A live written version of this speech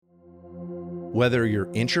Whether you're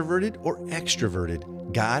introverted or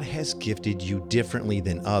extroverted, God has gifted you differently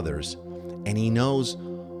than others, and He knows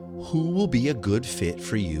who will be a good fit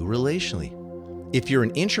for you relationally. If you're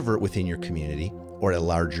an introvert within your community or at a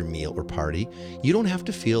larger meal or party, you don't have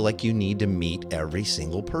to feel like you need to meet every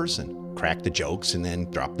single person, crack the jokes, and then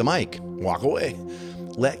drop the mic, walk away.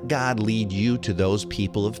 Let God lead you to those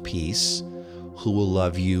people of peace who will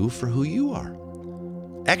love you for who you are.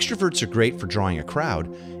 Extroverts are great for drawing a crowd,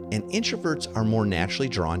 and introverts are more naturally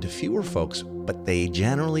drawn to fewer folks, but they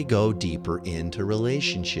generally go deeper into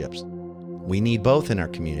relationships. We need both in our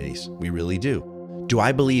communities. We really do. Do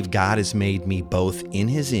I believe God has made me both in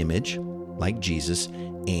His image, like Jesus,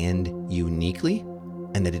 and uniquely,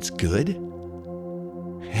 and that it's good?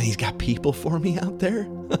 And He's got people for me out there?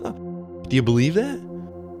 Do you believe that?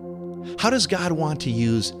 How does God want to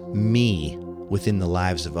use me within the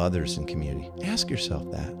lives of others in community? Ask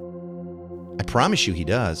yourself that. I promise you He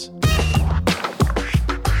does.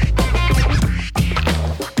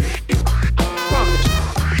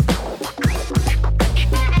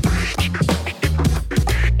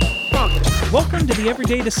 Welcome to the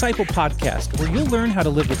Everyday Disciple Podcast, where you'll learn how to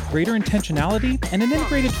live with greater intentionality and an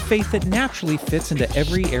integrated faith that naturally fits into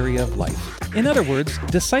every area of life. In other words,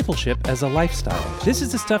 discipleship as a lifestyle. This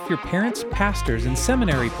is the stuff your parents, pastors, and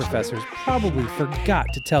seminary professors probably forgot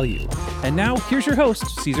to tell you. And now, here's your host,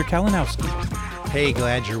 Caesar Kalinowski. Hey,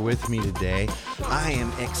 glad you're with me today. I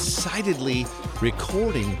am excitedly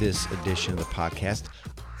recording this edition of the podcast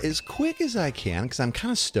as quick as I can because I'm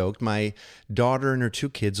kind of stoked. My daughter and her two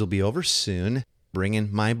kids will be over soon,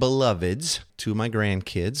 bringing my beloveds, two of my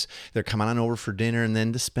grandkids. They're coming on over for dinner and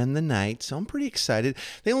then to spend the night, so I'm pretty excited.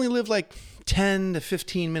 They only live like 10 to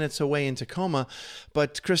 15 minutes away in Tacoma,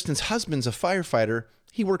 but Kristen's husband's a firefighter.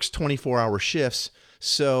 He works 24-hour shifts,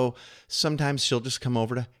 so sometimes she'll just come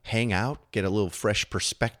over to hang out, get a little fresh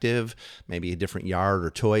perspective, maybe a different yard or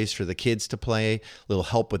toys for the kids to play, a little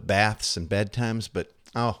help with baths and bedtimes, but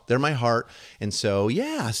oh, they're my heart. And so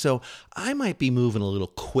I might be moving a little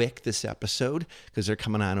quick this episode because they're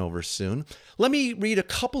coming on over soon. Let me read a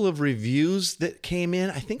couple of reviews that came in.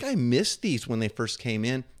 I think I missed these when they first came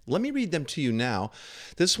in. Let me read them to you now.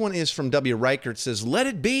 This one is from W. Reichert. It says, "Let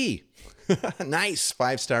it be." Nice.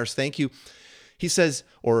 5 stars. Thank you. He says,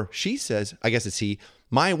 or she says, I guess it's he,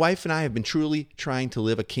 "My wife and I have been truly trying to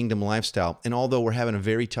live a kingdom lifestyle. And although we're having a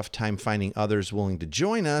very tough time finding others willing to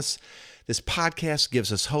join us, this podcast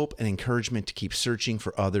gives us hope and encouragement to keep searching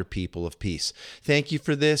for other people of peace. Thank you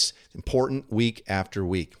for this important week after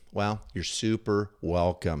week." Well, you're super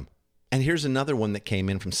welcome. And here's another one that came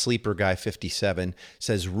in from Sleeper Guy 57.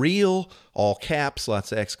 Says, "Real," all caps,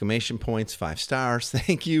 lots of exclamation points, 5 stars.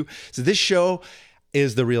 Thank you. So this show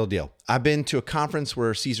is the real deal. I've been to a conference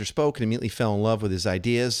where Caesar spoke and immediately fell in love with his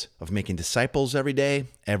ideas of making disciples every day,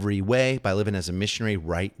 every way, by living as a missionary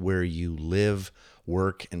right where you live,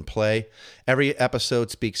 work, and play. Every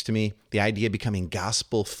episode speaks to me. The idea of becoming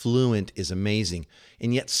gospel fluent is amazing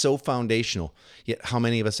and yet so foundational. Yet how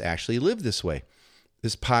many of us actually live this way?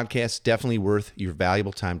 This podcast is definitely worth your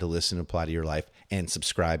valuable time to listen and apply to your life, and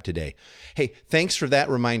subscribe today. Hey, thanks for that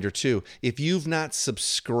reminder too. If you've not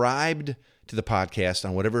subscribed to the podcast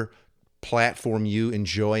on whatever platform you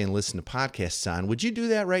enjoy and listen to podcasts on, would you do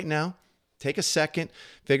that right now? Take a second,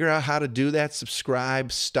 figure out how to do that,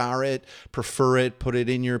 subscribe, star it, prefer it, put it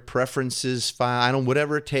in your preferences file, I don't know,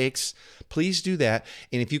 whatever it takes. Please do that.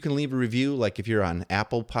 And if you can leave a review, like if you're on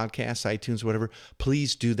Apple Podcasts, iTunes, whatever,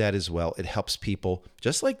 please do that as well. It helps people,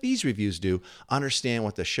 just like these reviews do, understand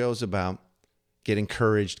what the show's about, get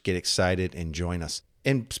encouraged, get excited, and join us.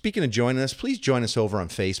 And speaking of joining us, please join us over on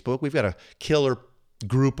Facebook. We've got a killer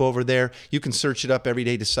group over there. You can search it up,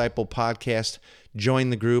 Everyday Disciple Podcast. Join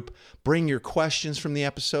the group. Bring your questions from the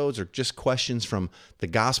episodes or just questions from the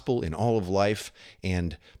gospel in all of life.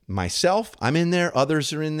 And myself, I'm in there.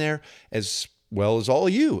 Others are in there as well as all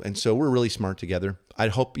of you. And so we're really smart together. I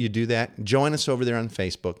hope you do that. Join us over there on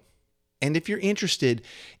Facebook. And if you're interested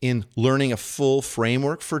in learning a full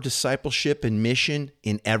framework for discipleship and mission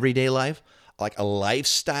in everyday life, like a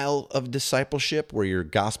lifestyle of discipleship where your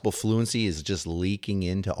gospel fluency is just leaking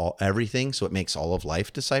into everything, so it makes all of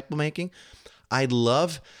life disciple making, I'd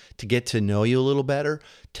love to get to know you a little better,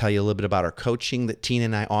 tell you a little bit about our coaching that Tina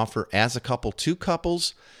and I offer as a couple to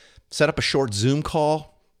couples, set up a short Zoom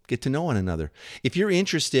call, get to know one another. If you're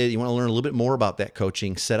interested, you want to learn a little bit more about that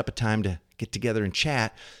coaching, set up a time to get together and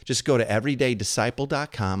chat, just go to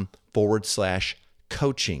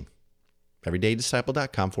everydaydisciple.com/coaching.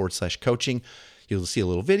 everydaydisciple.com/coaching. You'll see a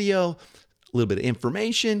little video, a little bit of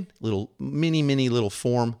information, little mini little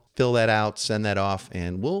form. Fill that out, send that off,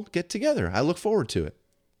 and we'll get together. I look forward to it.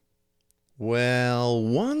 Well,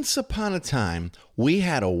 once upon a time, we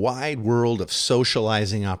had a wide world of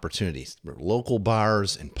socializing opportunities. There were local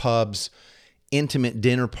bars and pubs, intimate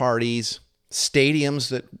dinner parties, stadiums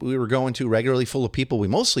that we were going to regularly full of people we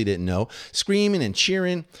mostly didn't know, screaming and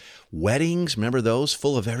cheering, weddings, remember those,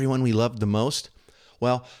 full of everyone we loved the most?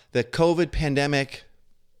 Well, the COVID pandemic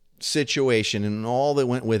situation and all that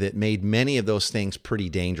went with it made many of those things pretty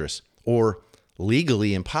dangerous or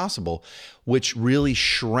legally impossible, which really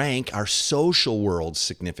shrank our social world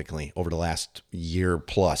significantly over the last year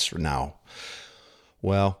plus now.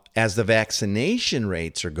 Well, as the vaccination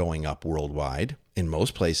rates are going up worldwide, in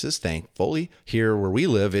most places, thankfully, here where we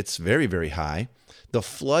live, it's very, very high, the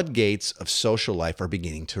floodgates of social life are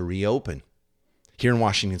beginning to reopen. Here in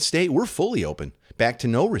Washington State, we're fully open, back to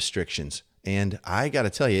no restrictions. And I got to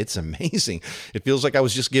tell you, it's amazing. It feels like I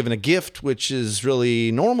was just given a gift, which is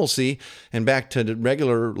really normalcy and back to the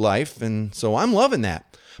regular life. And so I'm loving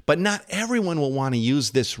that. But not everyone will want to use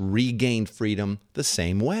this regained freedom the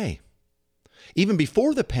same way. Even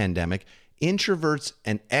before the pandemic, introverts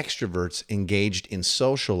and extroverts engaged in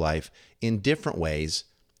social life in different ways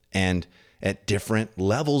and at different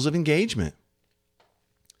levels of engagement.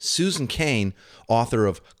 Susan Cain, author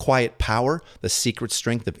of Quiet Power, The Secret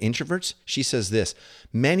Strength of Introverts, she says this: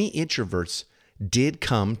 many introverts did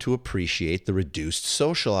come to appreciate the reduced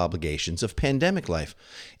social obligations of pandemic life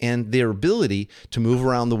and their ability to move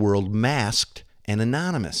around the world masked and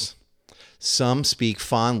anonymous. Some speak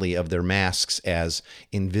fondly of their masks as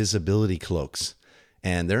invisibility cloaks,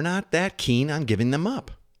 and they're not that keen on giving them up.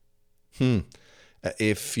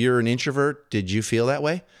 If you're an introvert, did you feel that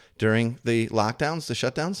way during the lockdowns, the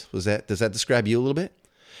shutdowns? Does that describe you a little bit?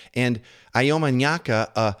 And Ayoma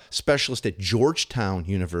Nyaka, a specialist at Georgetown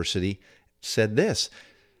University, said this,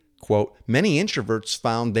 quote, many introverts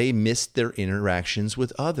found they missed their interactions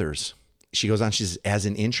with others. She goes on, she says, as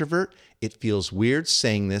an introvert, it feels weird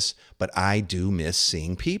saying this, but I do miss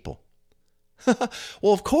seeing people.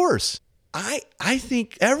 Well, of course. I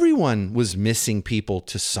think everyone was missing people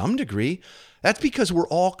to some degree. That's because we're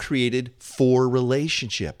all created for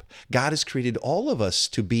relationship. God has created all of us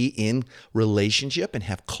to be in relationship and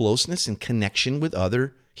have closeness and connection with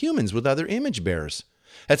other humans, with other image bearers.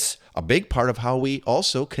 That's a big part of how we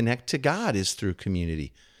also connect to God is through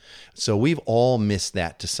community. So we've all missed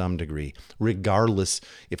that to some degree, regardless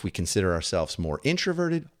if we consider ourselves more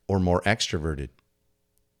introverted or more extroverted.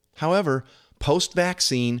 However,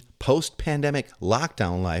 post-vaccine, post-pandemic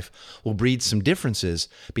lockdown life will breed some differences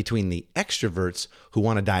between the extroverts who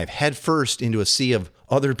want to dive headfirst into a sea of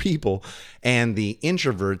other people and the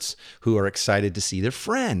introverts who are excited to see their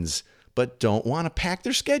friends, but don't want to pack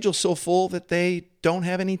their schedule so full that they don't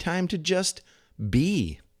have any time to just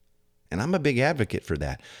be. And I'm a big advocate for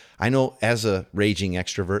that. I know as a raging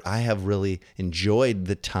extrovert, I have really enjoyed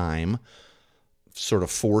the time, sort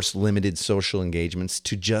of forced limited social engagements,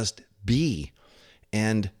 to just be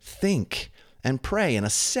and think and pray and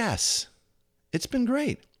assess. It's been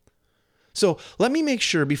great. So let me make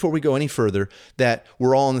sure before we go any further that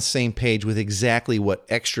we're all on the same page with exactly what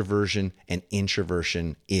extroversion and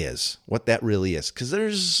introversion is, what that really is. Because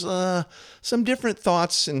there's some different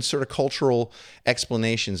thoughts and sort of cultural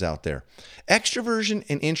explanations out there. Extroversion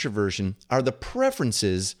and introversion are the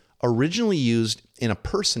preferences originally used in a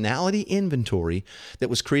personality inventory that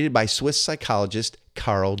was created by Swiss psychologist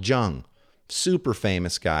Carl Jung. Super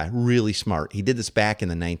famous guy, really smart. He did this back in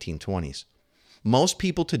the 1920s. Most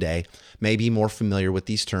people today may be more familiar with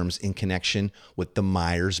these terms in connection with the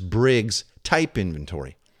Myers-Briggs type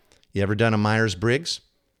inventory. You ever done a Myers-Briggs?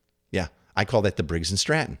 Yeah, I call that the Briggs and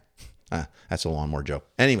Stratton. That's a lawnmower joke.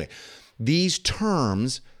 Anyway, these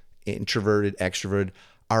terms, introverted, extroverted,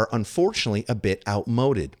 are unfortunately a bit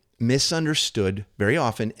outmoded, misunderstood very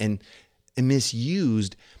often, and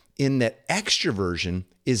misused in that extroversion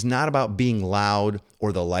is not about being loud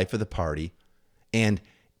or the life of the party, and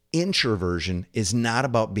introversion is not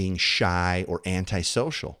about being shy or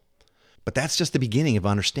antisocial. But that's just the beginning of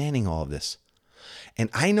understanding all of this. And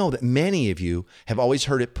I know that many of you have always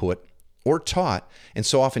heard it put or taught, and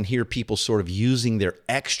so often hear people sort of using their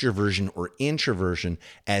extroversion or introversion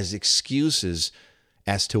as excuses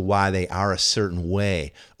as to why they are a certain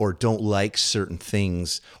way or don't like certain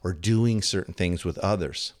things or doing certain things with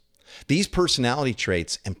others. These personality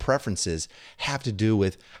traits and preferences have to do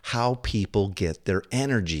with how people get their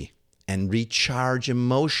energy and recharge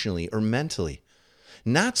emotionally or mentally,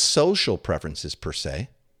 not social preferences per se.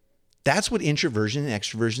 That's what introversion and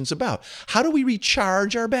extroversion is about. How do we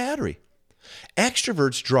recharge our battery?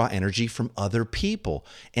 Extroverts draw energy from other people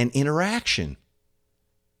and interaction,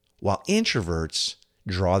 while introverts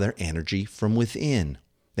draw their energy from within.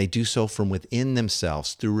 They do so from within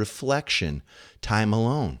themselves through reflection, time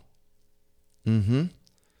alone.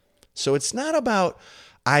 So it's not about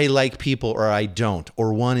I like people or I don't,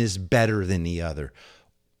 or one is better than the other.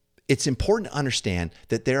 It's important to understand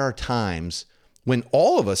that there are times when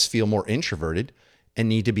all of us feel more introverted and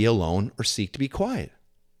need to be alone or seek to be quiet.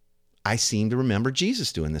 I seem to remember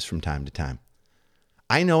Jesus doing this from time to time.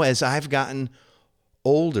 I know as I've gotten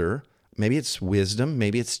older, maybe it's wisdom,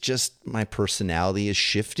 maybe it's just my personality is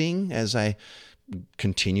shifting as I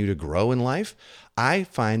continue to grow in life. I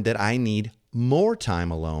find that I need more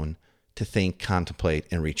time alone to think, contemplate,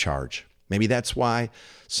 and recharge. Maybe that's why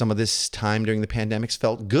some of this time during the pandemics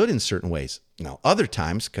felt good in certain ways. Now, other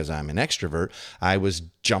times, because I'm an extrovert, I was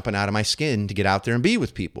jumping out of my skin to get out there and be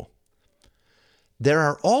with people. There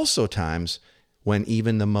are also times when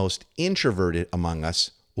even the most introverted among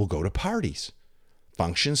us will go to parties,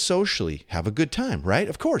 function socially, have a good time, right?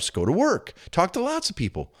 Of course, go to work, talk to lots of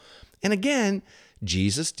people. And again,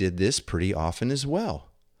 Jesus did this pretty often as well.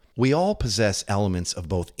 We all possess elements of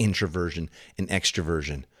both introversion and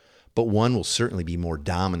extroversion, but one will certainly be more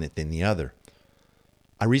dominant than the other.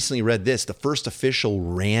 I recently read this. The first official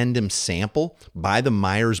random sample by the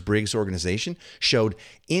Myers-Briggs organization showed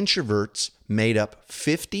introverts made up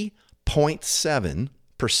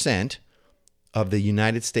 50.7% of the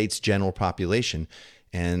United States general population,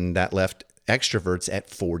 and that left extroverts at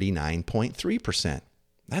 49.3%.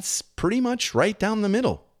 That's pretty much right down the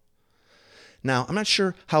middle. Now, I'm not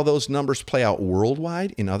sure how those numbers play out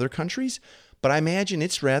worldwide in other countries, but I imagine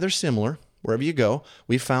it's rather similar. Wherever you go,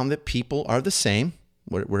 we've found that people are the same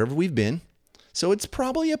wherever we've been. So it's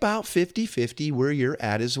probably about 50-50 where you're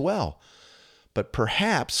at as well. But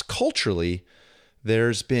perhaps culturally,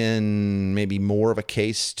 there's been maybe more of a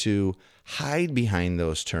case to hide behind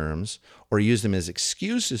those terms or use them as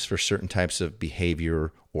excuses for certain types of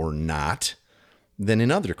behavior or not than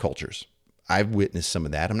in other cultures. I've witnessed some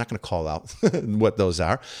of that. I'm not going to call out what those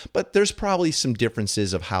are, but there's probably some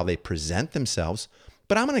differences of how they present themselves.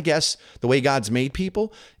 But I'm going to guess the way God's made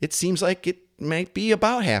people, it seems like it might be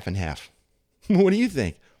about half and half. What do you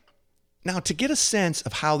think? Now, to get a sense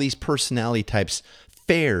of how these personality types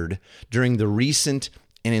fared during the recent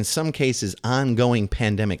and in some cases ongoing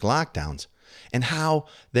pandemic lockdowns and how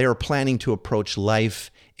they are planning to approach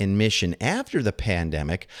life and mission after the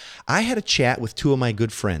pandemic, I had a chat with two of my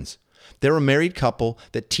good friends. They're a married couple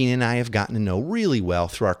that Tina and I have gotten to know really well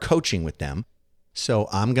through our coaching with them. So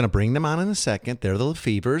I'm going to bring them on in a second. They're the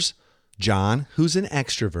Lefevres. John, who's an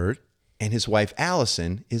extrovert, and his wife,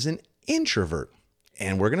 Allison, is an introvert.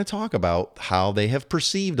 And we're going to talk about how they have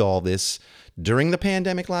perceived all this during the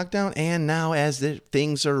pandemic lockdown and now as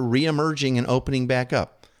things are reemerging and opening back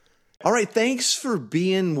up. All right, thanks for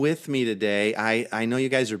being with me today. I know you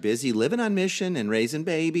guys are busy living on mission and raising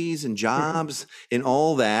babies and jobs and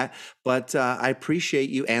all that, but I appreciate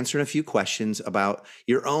you answering a few questions about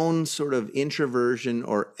your own sort of introversion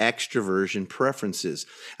or extroversion preferences.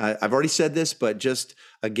 I've already said this, but just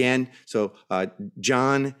again, so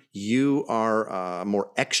John, you are more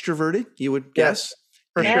extroverted, you would guess?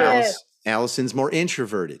 For and sure. Allison's more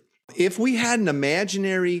introverted. If we had an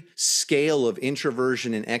imaginary scale of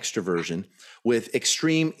introversion and extroversion, with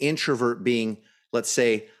extreme introvert being, let's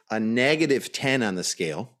say, a -10 on the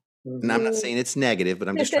scale, and I'm not saying it's negative, but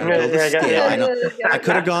I'm just trying to build a scale. I know I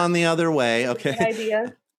could have gone the other way. Okay. Good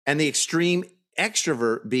idea. And the extreme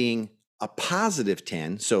extrovert being a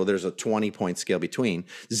 +10, so there's a 20-point scale between,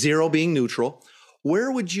 0 being neutral. Where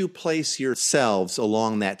would you place yourselves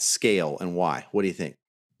along that scale and why? What do you think?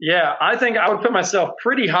 Yeah, I think I would put myself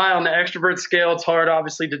pretty high on the extrovert scale. It's hard,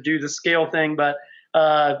 obviously, to do the scale thing, but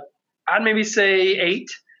I'd maybe say 8.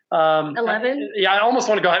 11? Yeah, I almost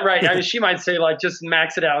want to go right. I mean, she might say like just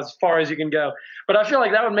max it out as far as you can go. But I feel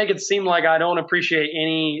like that would make it seem like I don't appreciate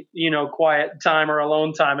any, quiet time or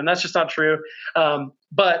alone time, and that's just not true.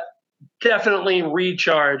 But definitely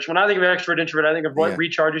recharge. When I think of extrovert, introvert, I think of what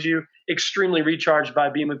recharges you. Extremely recharged by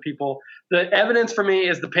being with people. The evidence for me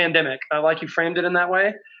is the pandemic. I like you framed it in that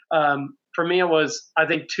way. For me, it was, I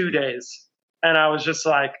think, 2 days. And I was just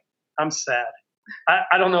like, I'm sad.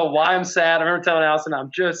 I don't know why I'm sad. I remember telling Allison, I'm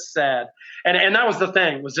just sad. And that was the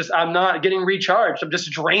thing, was just, I'm not getting recharged. I'm just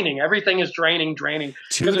draining. Everything is draining.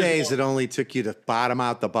 2 days, it only took you to bottom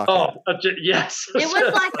out the bucket. Oh, yes. It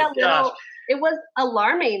was like a little, it was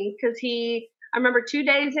alarming because I remember 2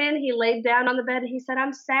 days in, he laid down on the bed and he said,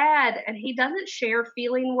 I'm sad. And he doesn't share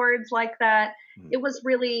feeling words like that. It was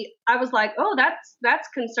really, I was like, oh, that's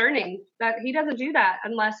concerning that he doesn't do that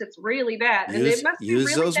unless it's really bad. And it must be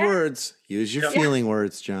really those bad. words. Use your feeling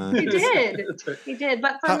words, John. He did. He did.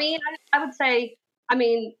 But for me, I would say I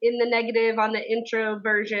mean, in the negative on the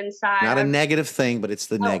introversion side. Not a negative thing, but it's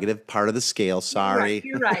the negative part of the scale. Sorry.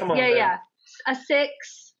 You're right. Yeah. A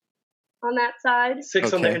 6 on that side.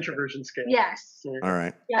 6 on the introversion scale. Yes. All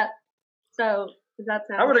right. Yep. So does that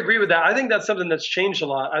sound? I would agree with that. I think that's something that's changed a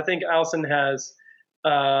lot. I think Allison has,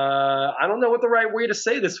 I don't know what the right way to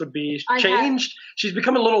say this would be. Changed. She's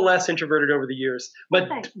become a little less introverted over the years, but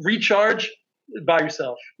recharge by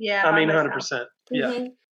yourself. Yeah. I mean, 100%. Yeah.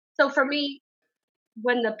 So for me,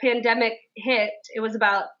 when the pandemic hit, it was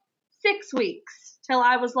about 6 weeks till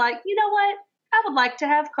I was like, you know what? I would like to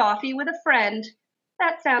have coffee with a friend.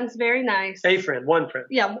 That sounds very nice. A friend, one friend.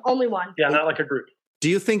 Yeah, only one. Yeah, not like a group. Do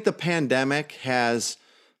you think the pandemic has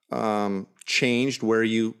changed where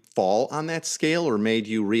you fall on that scale or made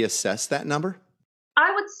you reassess that number?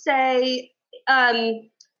 I would say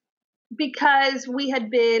because we had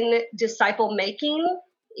been disciple making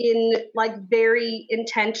in like very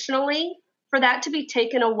intentionally, for that to be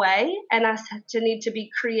taken away and us to need to be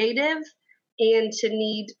creative and to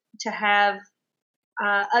need to have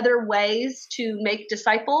other ways to make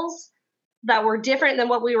disciples that were different than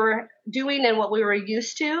what we were doing and what we were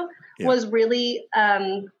used to was really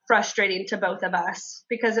frustrating to both of us,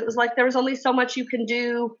 because it was like there was only so much you can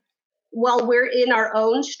do while we're in our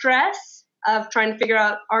own stress of trying to figure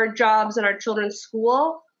out our jobs and our children's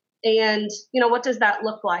school. And, what does that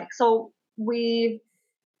look like? So we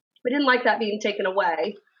didn't like that being taken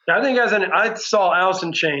away. I think I saw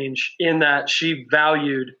Allison change in that she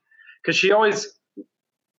valued, because she always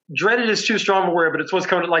dreaded is too strong a word, but it's what's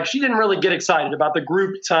coming. Like, she didn't really get excited about the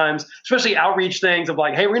group times, especially outreach things of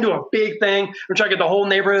like, hey, we're gonna do a big thing. We're trying to get the whole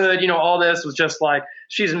neighborhood. All this was just like,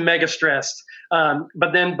 she's mega stressed.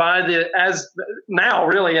 But then as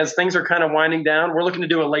things are kind of winding down, we're looking to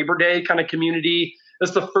do a Labor Day kind of community.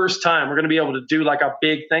 That's the first time we're going to be able to do like a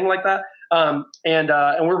big thing like that. And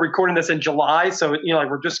we're recording this in July. So,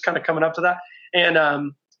 we're just kind of coming up to that.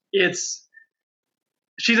 And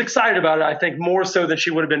she's excited about it, I think, more so than she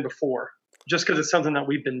would have been before, just because it's something that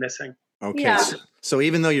we've been missing. Okay. Yeah. So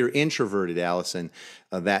even though you're introverted, Allison,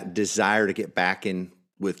 that desire to get back in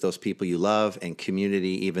with those people you love and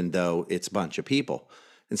community, even though it's a bunch of people.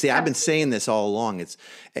 And see, I've been saying this all along. It's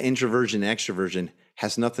introversion and extroversion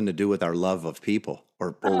has nothing to do with our love of people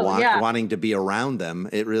or wanting to be around them.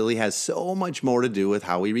 It really has so much more to do with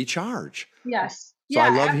how we recharge. Yes. So I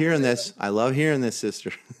love hearing this. I love hearing this,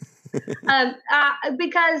 sister.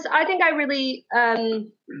 Because I think I really, I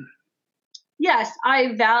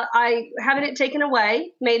having it taken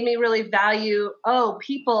away made me really value,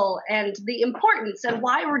 people and the importance and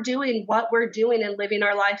why we're doing what we're doing and living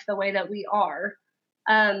our life the way that we are.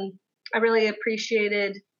 I really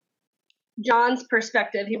appreciated John's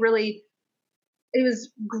perspective. He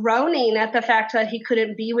was groaning at the fact that he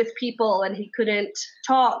couldn't be with people and he couldn't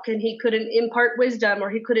talk and he couldn't impart wisdom or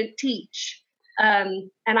he couldn't teach. And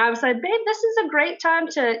I was like, babe, this is a great time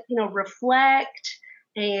to, reflect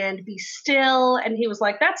and be still. And he was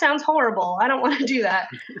like, that sounds horrible. I don't want to do that.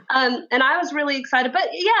 And I was really excited. But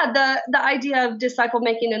yeah, the idea of disciple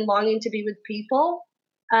making and longing to be with people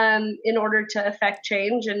in order to affect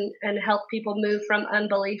change and help people move from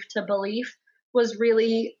unbelief to belief was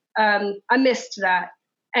really, I missed that.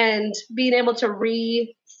 And being able to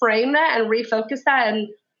reframe that and refocus that and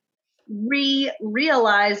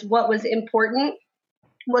realize what was important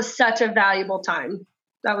was such a valuable time.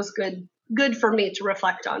 That was good for me to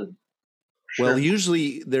reflect on. Well,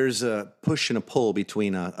 usually there's a push and a pull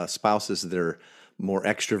between spouses that are more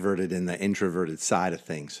extroverted and the introverted side of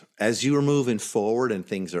things. As you are moving forward and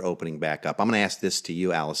things are opening back up, I'm going to ask this to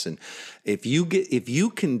you, Allison. If you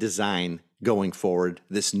can design going forward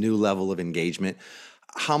this new level of engagement,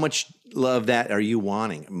 how much of that are you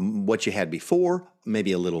wanting? What you had before,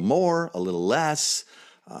 maybe a little more, a little less?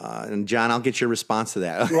 And John, I'll get your response to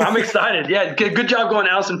that. Well, I'm excited. Yeah, good job going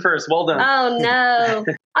Allison first. Well done. Oh, no.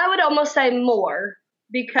 I would almost say more,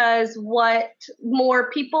 because more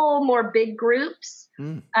people, more big groups,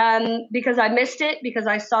 because I missed it, because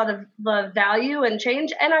I saw the value and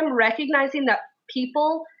change. And I'm recognizing that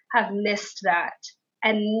people have missed that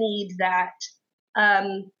and need that.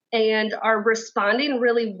 And are responding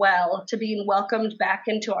really well to being welcomed back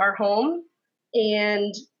into our home.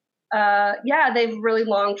 And they've really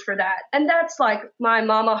longed for that. And that's like my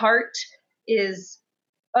mama heart is,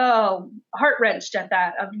 heart-wrenched at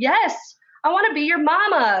that of, yes, I want to be your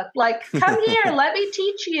mama. Like, come here, let me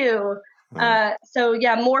teach you. So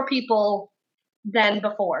yeah, more people than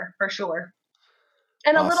before, for sure.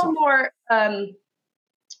 And awesome. A little more,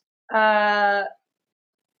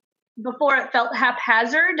 before it felt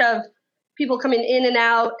haphazard of people coming in and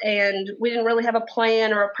out and we didn't really have a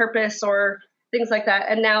plan or a purpose or things like that.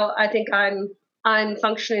 And now I think I'm I'm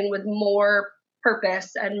functioning with more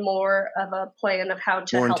purpose and more of a plan of how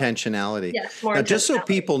to more help. intentionality. Yes, more now, intentionality. just so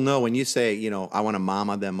people know, when you say, I want to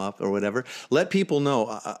mama them up or whatever, let people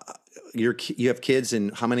know you have kids,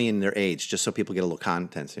 and how many in their age, just so people get a little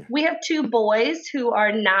context here. We have 2 boys who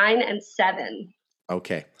are 9 and 7.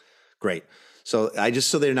 Okay, great. So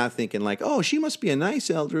so they're not thinking like, oh, she must be a nice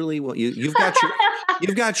elderly. Well, you've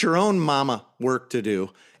got your own mama work to do.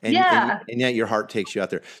 And yet your heart takes you out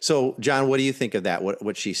there. So, John, what do you think of that?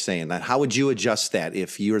 What she's saying? That how would you adjust that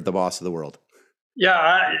if you're the boss of the world? Yeah,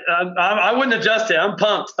 I wouldn't adjust it. I'm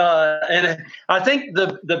pumped, and I think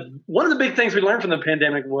the one of the big things we learned from the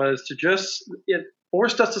pandemic was it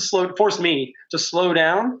forced me to slow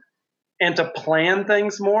down and to plan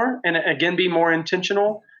things more, and again be more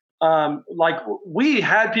intentional. Like we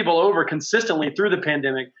had people over consistently through the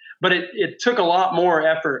pandemic, but it took a lot more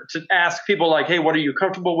effort to ask people like, hey, what are you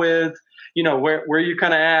comfortable with? Where are you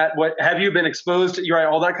kind of at? What have you been exposed to? You're right,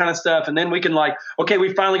 all that kind of stuff. And then we can okay,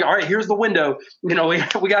 we finally go, all right, here's the window. We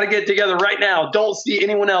got to get together right now. Don't see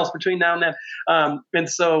anyone else between now and then. And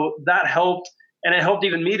so that helped. And it helped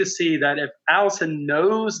even me to see that if Allison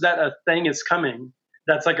knows that a thing is coming,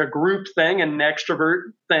 that's like a group thing, an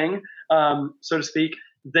extrovert thing, so to speak,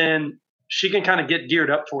 then she can kind of get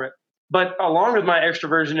geared up for it. But along with my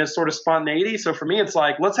extroversion is sort of spontaneity. So for me, it's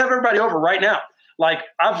like, let's have everybody over right now. Like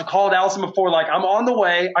I've called Allison before, like I'm on the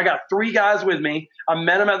way. I got 3 guys with me. I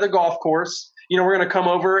met them at the golf course. We're going to come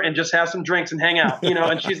over and just have some drinks and hang out,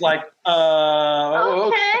 and she's like,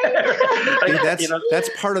 okay. That's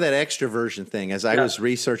part of that extroversion thing. As I was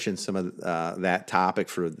researching some of that topic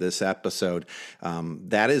for this episode,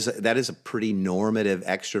 that is a pretty normative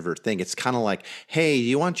extrovert thing. It's kind of like, hey,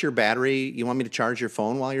 you want your battery? You want me to charge your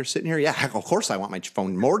phone while you're sitting here? Yeah, of course I want my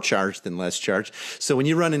phone more charged than less charged. So when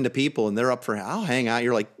you run into people and they're up for, I'll hang out,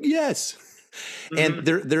 you're like, yes. And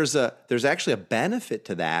there's actually a benefit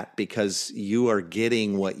to that because you are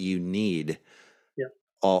getting what you need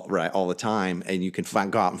all the time, and you can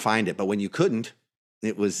go out and find it. But when you couldn't,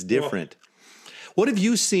 it was different. What have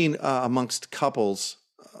you seen amongst couples,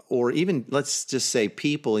 or even let's just say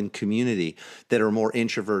people in community that are more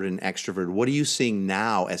introverted and extroverted? What are you seeing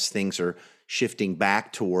now as things are shifting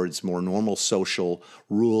back towards more normal social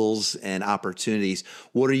rules and opportunities?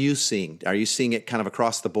 What are you seeing? Are you seeing it kind of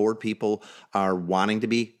across the board? People are wanting to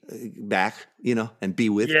be back, and be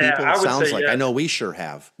with people. It sounds like, I know we sure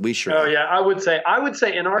have. Oh yeah, I would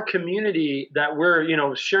say in our community that we're,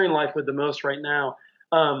 sharing life with the most right now,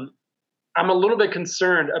 I'm a little bit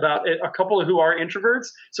concerned about a couple who are introverts.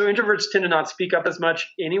 So introverts tend to not speak up as much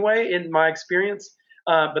anyway, in my experience.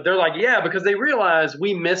 But they're like, yeah, because they realize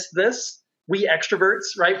we miss this. We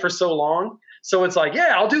extroverts, right, for so long. So it's like,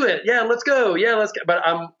 yeah, I'll do it. Yeah, let's go. Yeah, let's go. But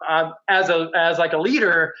I'm as like a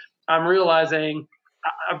leader, I'm realizing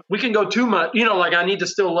we can go too much. I need to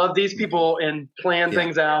still love these people and plan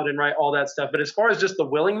things out and write all that stuff. But as far as just the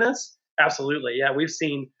willingness, absolutely, yeah, we've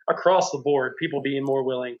seen across the board people being more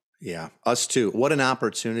willing. Yeah, us too. What an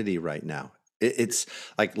opportunity right now. It's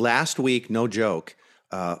like last week, no joke.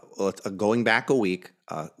 Going back a week,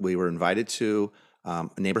 we were invited to a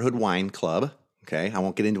neighborhood wine club. Okay, I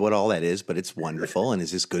won't get into what all that is, but it's wonderful and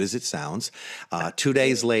is as good as it sounds. 2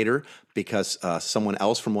 days later, because someone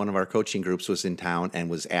else from one of our coaching groups was in town and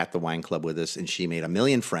was at the wine club with us, and she made a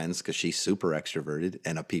million friends because she's super extroverted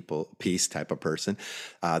and a peace type of person.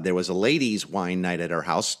 There was a ladies' wine night at our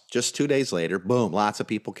house just 2 days later. Boom, lots of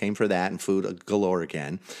people came for that, and food galore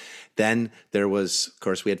again. Then there was, of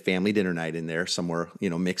course, we had family dinner night in there somewhere,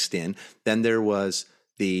 mixed in. Then there was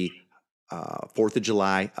the 4th of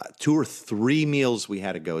July, 2 or 3 meals we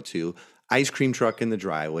had to go to, ice cream truck in the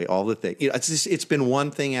driveway, all the things. It's been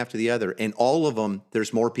one thing after the other, and all of them,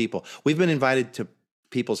 there's more people. We've been invited to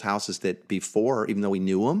people's houses that before, even though we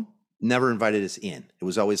knew them, never invited us in. It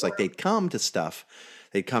was always like they'd come to stuff.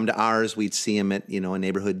 They'd come to ours. We'd see them at, a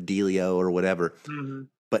neighborhood dealio or whatever. Mm-hmm.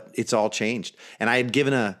 But it's all changed. And I had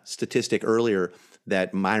given a statistic earlier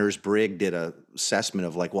that Myers-Briggs did a assessment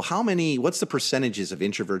of like, well, what's the percentages of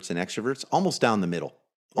introverts and extroverts? Almost down the middle.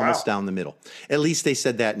 Wow. Almost down the middle. At least they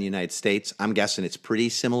said that in the United States. I'm guessing it's pretty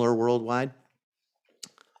similar worldwide.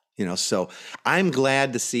 So I'm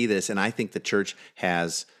glad to see this. And I think the church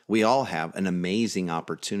we all have an amazing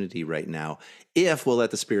opportunity right now if we'll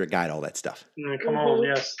let the Spirit guide all that stuff. Come on,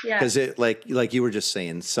 yes. Because like you were just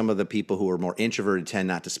saying, some of the people who are more introverted tend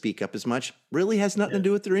not to speak up as much. Really has nothing to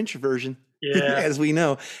do with their introversion. Yeah. As we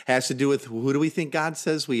know, has to do with who do we think God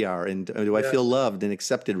says we are, and do I feel loved and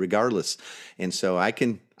accepted regardless? And so I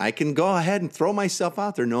can I can go ahead and throw myself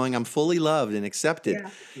out there knowing I'm fully loved and accepted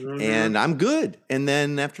and I'm good. And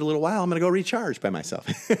then after a little while, I'm going to go recharge by myself.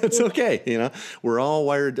 It's okay. You know, we're all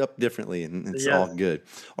wired up differently and it's all good.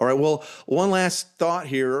 All right. Well, one last thought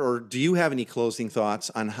here, or do you have any closing thoughts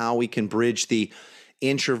on how we can bridge the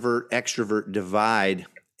introvert extrovert divide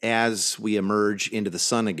as we emerge into the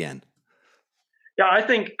sun again? Yeah, I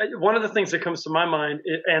think one of the things that comes to my mind,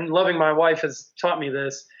 and loving my wife has taught me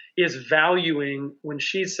this, is valuing when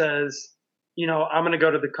she says, you know, I'm going to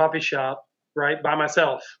go to the coffee shop, right, by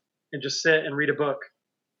myself and just sit and read a book.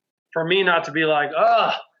 For me not to be like,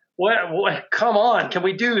 what, come on, can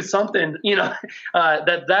we do something? You know,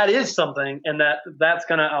 that is something, and that's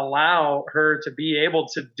going to allow her to be able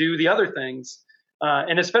to do the other things.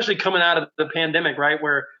 And especially coming out of the pandemic, right,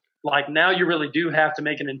 where like now you really do have to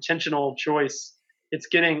make an intentional choice.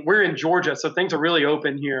 We're in Georgia, so things are really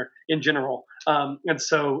open here in general. And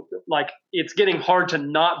so like it's getting hard to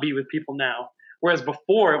not be with people now, whereas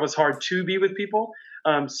before it was hard to be with people.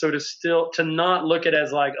 So to not look at it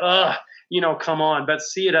as like, you know, come on, but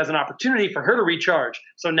see it as an opportunity for her to recharge.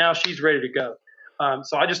 So now she's ready to go.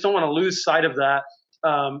 So I just don't want to lose sight of that.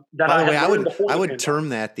 By the way, I would term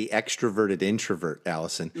that the extroverted introvert,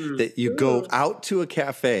 Allison, that you go out to a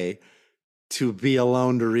cafe to be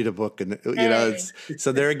alone to read a book. And, you know,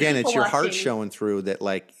 so there again, it's your heart showing through that,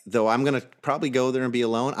 like, though I'm going to probably go there and be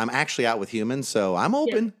alone, I'm actually out with humans. So I'm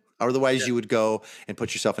open. Otherwise you would go and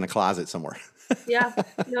put yourself in a closet somewhere. Yeah,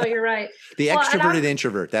 no, you're right. The extroverted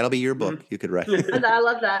introvert. That'll be your book. You could write. I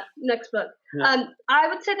love that. Next book. Yeah. I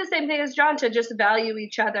would say the same thing as John, to just value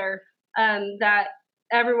each other, that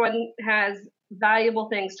everyone has valuable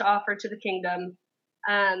things to offer to the kingdom,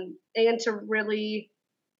 and to really,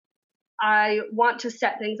 I want to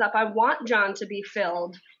set things up. I want John to be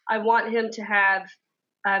filled. I want him to have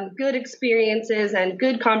good experiences and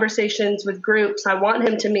good conversations with groups. I want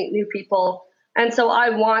him to meet new people. And so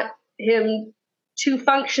I want him to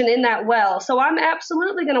function in that well. So I'm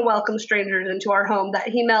absolutely going to welcome strangers into our home that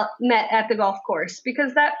he met at the golf course,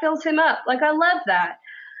 because that fills him up. Like, I love that.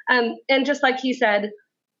 And just like he said,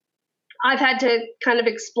 I've had to kind of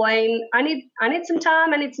explain, I need some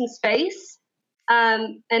time, I need some space.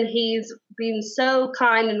 And he's been so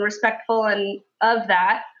kind and respectful and of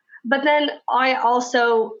that. But then I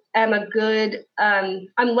also am I'm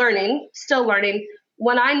still learning,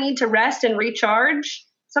 when I need to rest and recharge.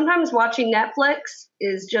 Sometimes watching Netflix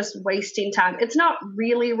is just wasting time. It's not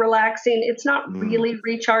really relaxing. It's not really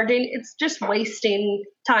recharging. It's just wasting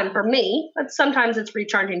time for me. But sometimes it's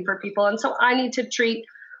recharging for people. And so I need to treat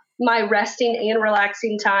my resting and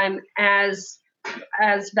relaxing time as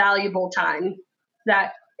valuable time,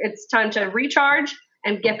 that it's time to recharge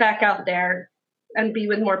and get back out there and be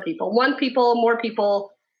with more people. More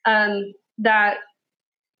people, that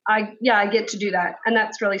I get to do that. And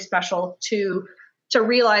that's really special to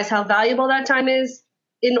realize how valuable that time is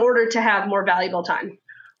in order to have more valuable time.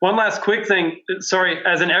 One last quick thing. Sorry,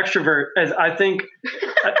 as an extrovert, as I think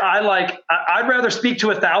I'd rather speak to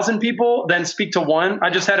 1,000 people than speak to one. I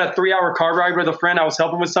just had a 3-hour car ride with a friend. I was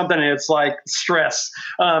helping with something, and it's like stress.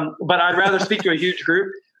 But I'd rather speak to a huge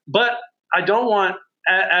group. But I don't want,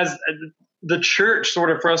 as the church,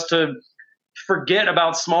 sort of for us to forget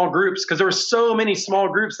about small groups, because there were so many small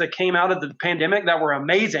groups that came out of the pandemic that were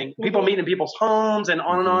amazing. People meeting in people's homes and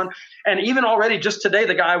on and on. And even already just today,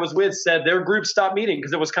 the guy I was with said their group stopped meeting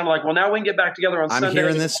because it was kind of like, well, now we can get back together on Sunday. I'm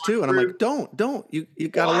hearing this too. And I'm like, don't. You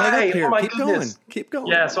got to let up here. Keep going.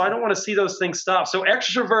 Yeah. So I don't want to see those things stop. So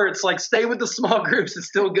extroverts, like, stay with the small groups. It's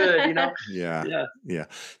still good, you know? Yeah.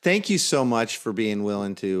 Thank you so much for being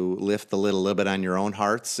willing to lift the lid a little bit on your own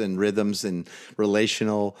hearts and rhythms and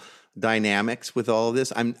relational dynamics with all of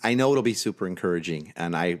this. I know it'll be super encouraging,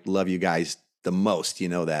 and I love you guys the most, you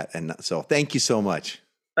know that. And so thank you so much.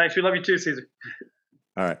 Thanks. We love you too, Caesar.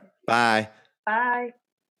 All right. Bye. Bye.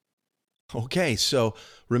 Okay. So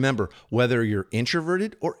remember, whether you're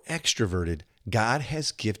introverted or extroverted, God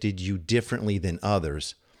has gifted you differently than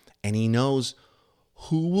others, and he knows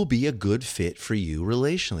who will be a good fit for you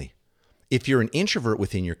relationally. If you're an introvert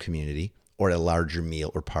within your community, or at a larger meal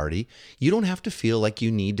or party, you don't have to feel like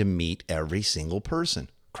you need to meet every single person,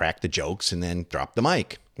 crack the jokes, and then drop the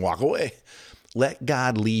mic, walk away. Let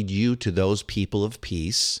God lead you to those people of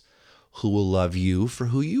peace who will love you for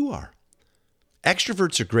who you are.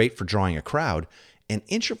 Extroverts are great for drawing a crowd, and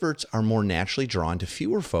introverts are more naturally drawn to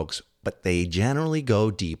fewer folks, but they generally go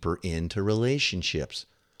deeper into relationships.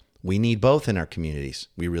 We need both in our communities.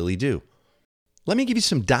 We really do. Let me give you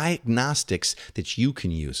some diagnostics that you can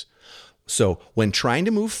use. So when trying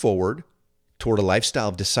to move forward toward a lifestyle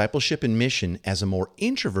of discipleship and mission as a more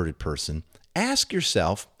introverted person, ask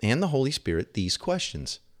yourself and the Holy Spirit these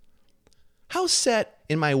questions. How set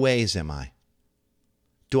in my ways am I?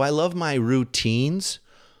 Do I love my routines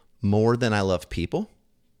more than I love people?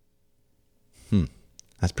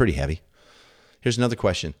 That's pretty heavy. Here's another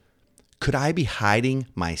question. Could I be hiding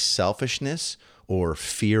my selfishness or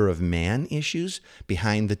fear of man issues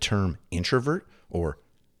behind the term introvert or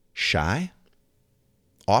shy?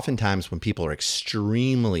 Oftentimes when people are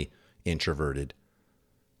extremely introverted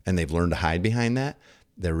and they've learned to hide behind that,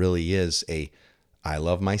 there really is I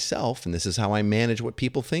love myself and this is how I manage what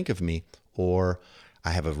people think of me, or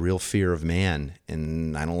I have a real fear of man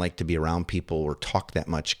and I don't like to be around people or talk that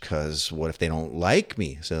much because what if they don't like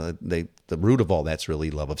me? So the root of all that's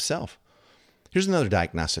really love of self. Here's another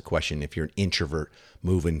diagnostic question if you're an introvert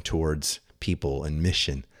moving towards people and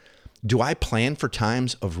mission. Do I plan for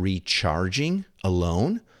times of recharging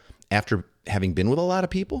alone after having been with a lot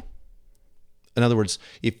of people? In other words,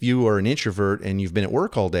 if you are an introvert and you've been at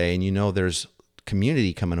work all day and you know there's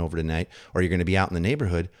community coming over tonight or you're going to be out in the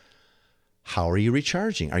neighborhood, how are you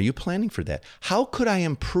recharging? Are you planning for that? How could I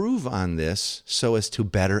improve on this so as to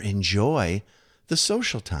better enjoy the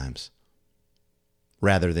social times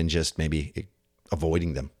rather than just maybe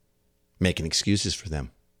avoiding them, making excuses for them?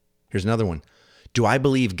 Here's another one. Do I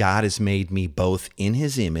believe God has made me both in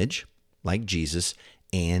his image, like Jesus,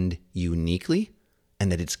 and uniquely,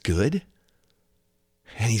 and that it's good?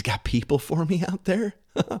 And he's got people for me out there?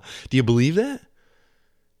 Do you believe that?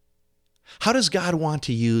 How does God want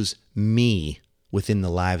to use me within the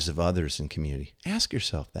lives of others in community? Ask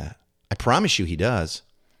yourself that. I promise you he does.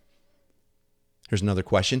 Here's another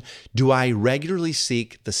question. Do I regularly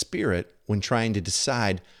seek the Spirit when trying to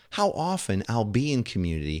decide how often I'll be in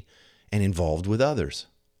community and involved with others?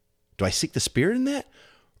 Do I seek the Spirit in that?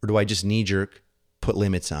 Or do I just knee-jerk put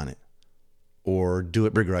limits on it? Or do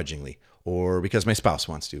it begrudgingly? Or because my spouse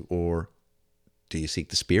wants to? Or do you seek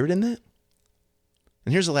the Spirit in that?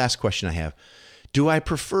 And here's the last question I have. Do I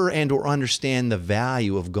prefer and or understand the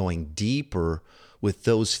value of going deeper with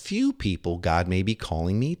those few people God may be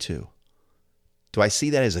calling me to? Do I see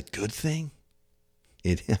that as a good thing?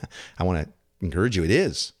 I want to encourage you, it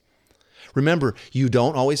is. Remember, you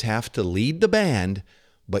don't always have to lead the band,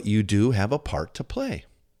 but you do have a part to play.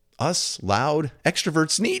 Us loud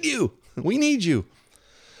extroverts need you. We need you.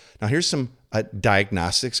 Now, here's some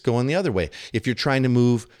diagnostics going the other way. If you're trying to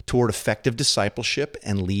move toward effective discipleship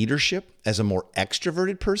and leadership as a more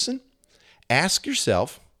extroverted person, ask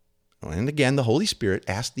yourself, and again, the Holy Spirit,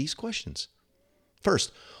 ask these questions.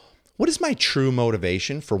 First, what is my true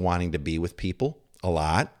motivation for wanting to be with people a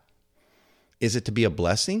lot? Is it to be a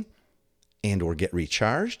blessing and or get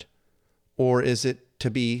recharged? Or is it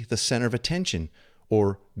to be the center of attention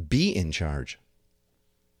or be in charge?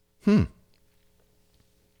 Here's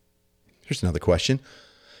another question.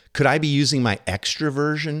 Could I be using my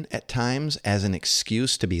extroversion at times as an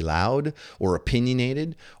excuse to be loud or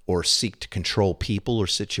opinionated or seek to control people or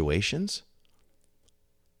situations?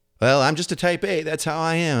 Well, I'm just a type A. That's how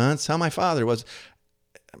I am. That's how my father was.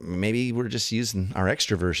 Maybe we're just using our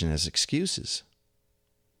extroversion as excuses.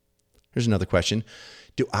 Here's another question.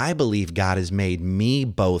 Do I believe God has made me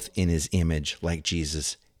both in his image, like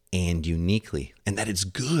Jesus, and uniquely, and that it's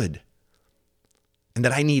good, and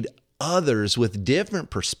that I need others with different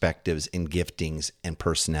perspectives and giftings and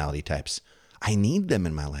personality types? I need them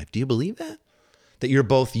in my life. Do you believe that? That you're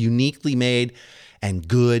both uniquely made and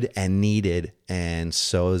good and needed, and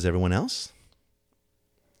so is everyone else?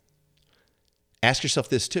 Ask yourself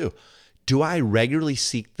this too. Do I regularly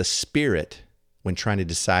seek the Spirit when trying to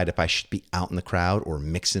decide if I should be out in the crowd or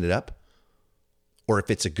mixing it up? Or if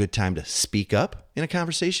it's a good time to speak up in a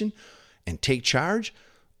conversation and take charge?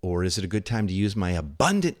 Or is it a good time to use my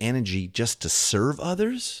abundant energy just to serve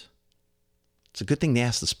others? It's a good thing to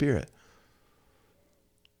ask the Spirit.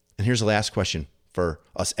 And here's the last question for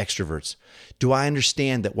us extroverts. Do I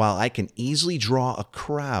understand that while I can easily draw a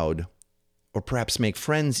crowd or perhaps make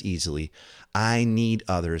friends easily, I need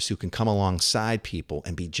others who can come alongside people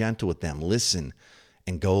and be gentle with them, listen,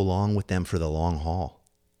 and go along with them for the long haul?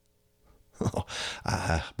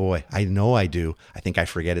 Boy, I know I do. I think I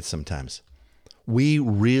forget it sometimes. We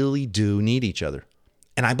really do need each other.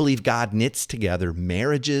 And I believe God knits together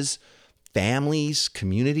marriages, families,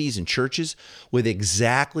 communities, and churches with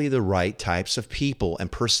exactly the right types of people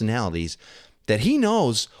and personalities that he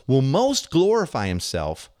knows will most glorify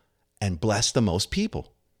himself and bless the most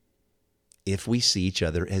people if we see each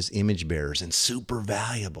other as image bearers and super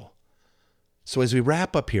valuable. So as we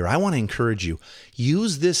wrap up here, I want to encourage you,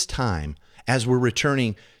 use this time as we're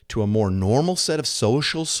returning to a more normal set of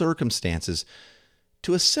social circumstances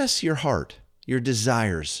to assess your heart, your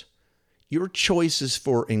desires, your choices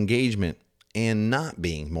for engagement and not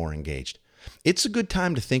being more engaged. It's a good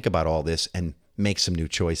time to think about all this and make some new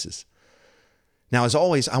choices. Now, as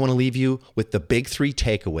always, I want to leave you with the big 3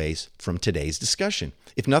 takeaways from today's discussion.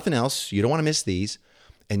 If nothing else, you don't want to miss these,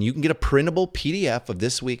 and you can get a printable PDF of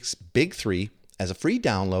this week's big 3 as a free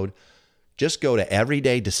download. Just go to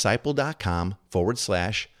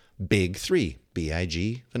everydaydisciple.com/big3,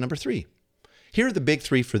 B-I-G, the number 3. Here are the big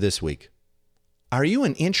 3 for this week. Are you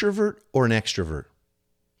an introvert or an extrovert?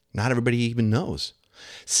 Not everybody even knows.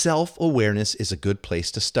 Self-awareness is a good place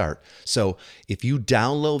to start. So if you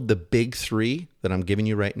download the big 3 that I'm giving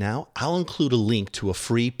you right now, I'll include a link to a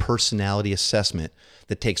free personality assessment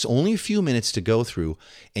that takes only a few minutes to go through,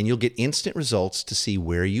 and you'll get instant results to see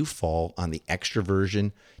where you fall on the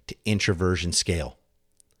extroversion to introversion scale.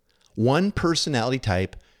 One personality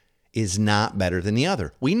type is not better than the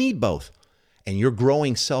other. We need both, and your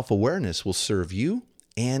growing self-awareness will serve you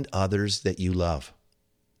and others that you love.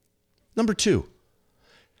 Number 2,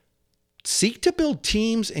 seek to build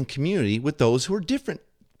teams and community with those who are different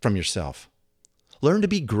from yourself. Learn to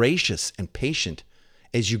be gracious and patient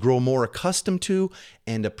as you grow more accustomed to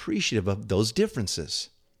and appreciative of those differences.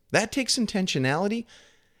 That takes intentionality,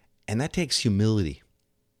 and that takes humility.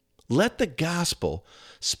 Let the gospel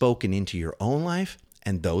spoken into your own life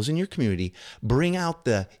and those in your community bring out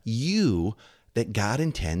the you that God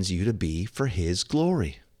intends you to be for His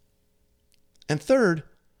glory. And third,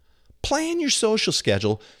 plan your social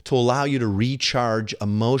schedule to allow you to recharge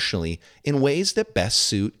emotionally in ways that best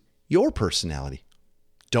suit your personality.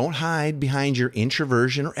 Don't hide behind your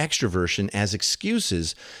introversion or extroversion as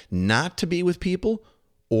excuses not to be with people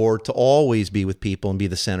or to always be with people and be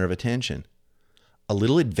the center of attention. A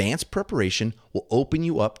little advanced preparation will open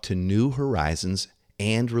you up to new horizons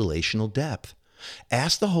and relational depth.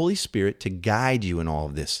 Ask the Holy Spirit to guide you in all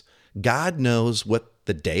of this. God knows what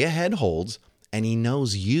the day ahead holds, and He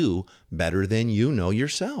knows you better than you know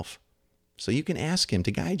yourself. So you can ask Him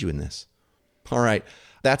to guide you in this. All right,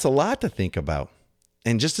 that's a lot to think about.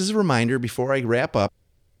 And just as a reminder, before I wrap up,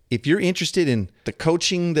 if you're interested in the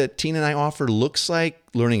coaching that Tina and I offer looks like,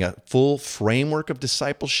 learning a full framework of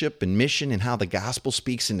discipleship and mission and how the gospel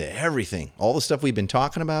speaks into everything, all the stuff we've been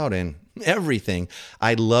talking about and everything,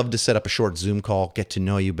 I'd love to set up a short Zoom call, get to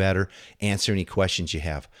know you better, answer any questions you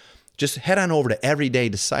have. Just head on over to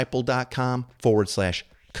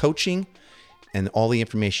everydaydisciple.com/coaching, and all the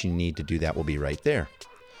information you need to do that will be right there.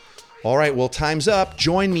 All right, well, time's up.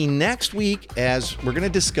 Join me next week as we're going to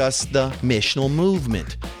discuss the missional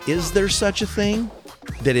movement. Is there such a thing?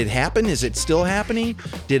 Did it happen? Is it still happening?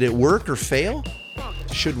 Did it work or fail?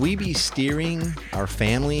 Should we be steering our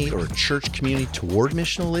family or church community toward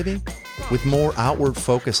missional living? With more outward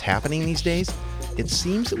focus happening these days, it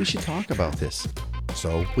seems that we should talk about this.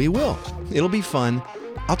 So we will. It'll be fun.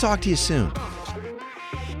 I'll talk to you soon.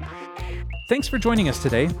 Thanks for joining us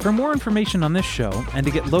today. For more information on this show and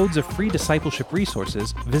to get loads of free discipleship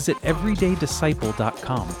resources, visit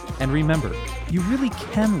everydaydisciple.com. And remember, you really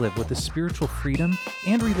can live with the spiritual freedom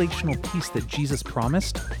and relational peace that Jesus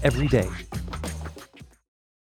promised every day.